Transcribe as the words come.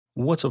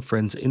What's up,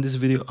 friends? In this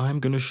video, I'm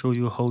going to show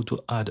you how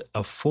to add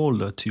a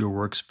folder to your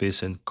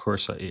workspace in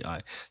Cursor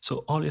AI.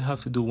 So all you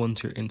have to do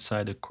once you're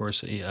inside the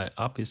Cursor AI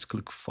app is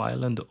click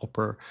File on the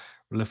upper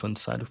left hand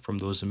side from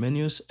those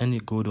menus, and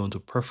you go down to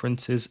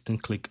Preferences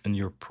and click on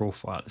your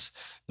profiles.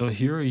 Now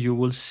here you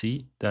will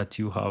see that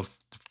you have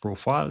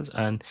profiles,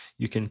 and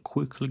you can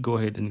quickly go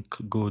ahead and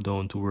go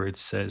down to where it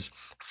says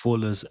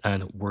folders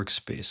and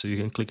workspace. So you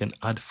can click and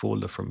add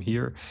folder from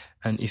here,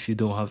 and if you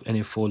don't have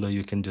any folder,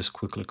 you can just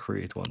quickly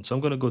create one. So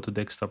I'm going to go to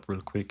desktop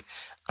real quick,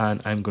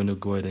 and I'm going to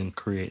go ahead and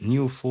create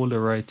new folder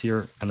right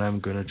here, and I'm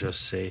going to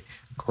just say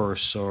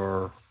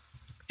Cursor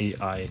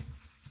AI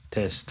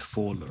test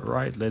folder,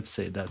 right? Let's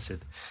say that's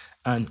it.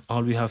 And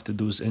all we have to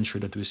do is ensure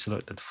that we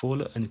select that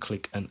folder and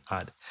click and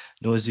add.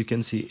 Now, as you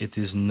can see, it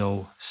is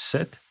now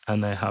set,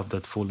 and I have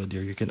that folder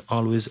there. You can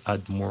always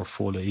add more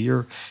folder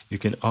here. You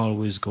can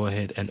always go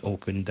ahead and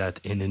open that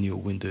in a new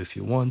window if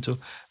you want to,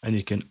 and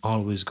you can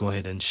always go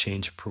ahead and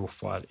change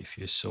profile if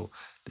you so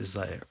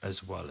desire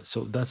as well.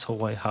 So that's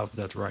how I have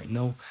that right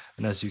now,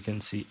 and as you can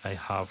see, I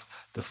have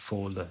the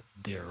folder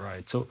there,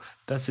 right? So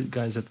that's it,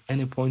 guys. At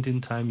any point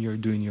in time you're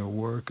doing your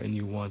work and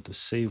you want to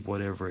save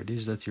whatever it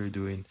is that you're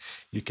doing,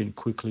 you can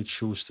quickly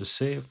choose to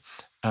save,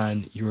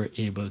 and you're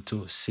able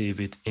to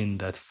save it in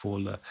that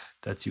folder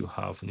that you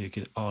have, and you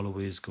can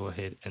always go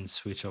ahead and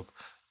switch up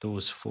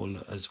those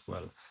folder as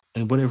well.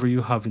 And whatever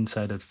you have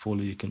inside that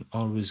folder, you can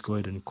always go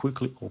ahead and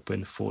quickly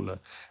open folder,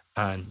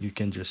 and you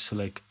can just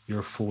select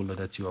your folder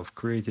that you have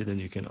created, and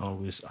you can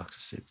always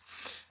access it.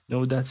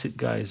 Now that's it,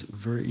 guys.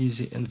 Very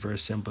easy and very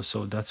simple.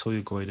 So that's how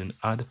you go ahead and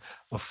add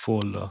a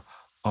folder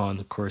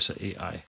on Cursor AI.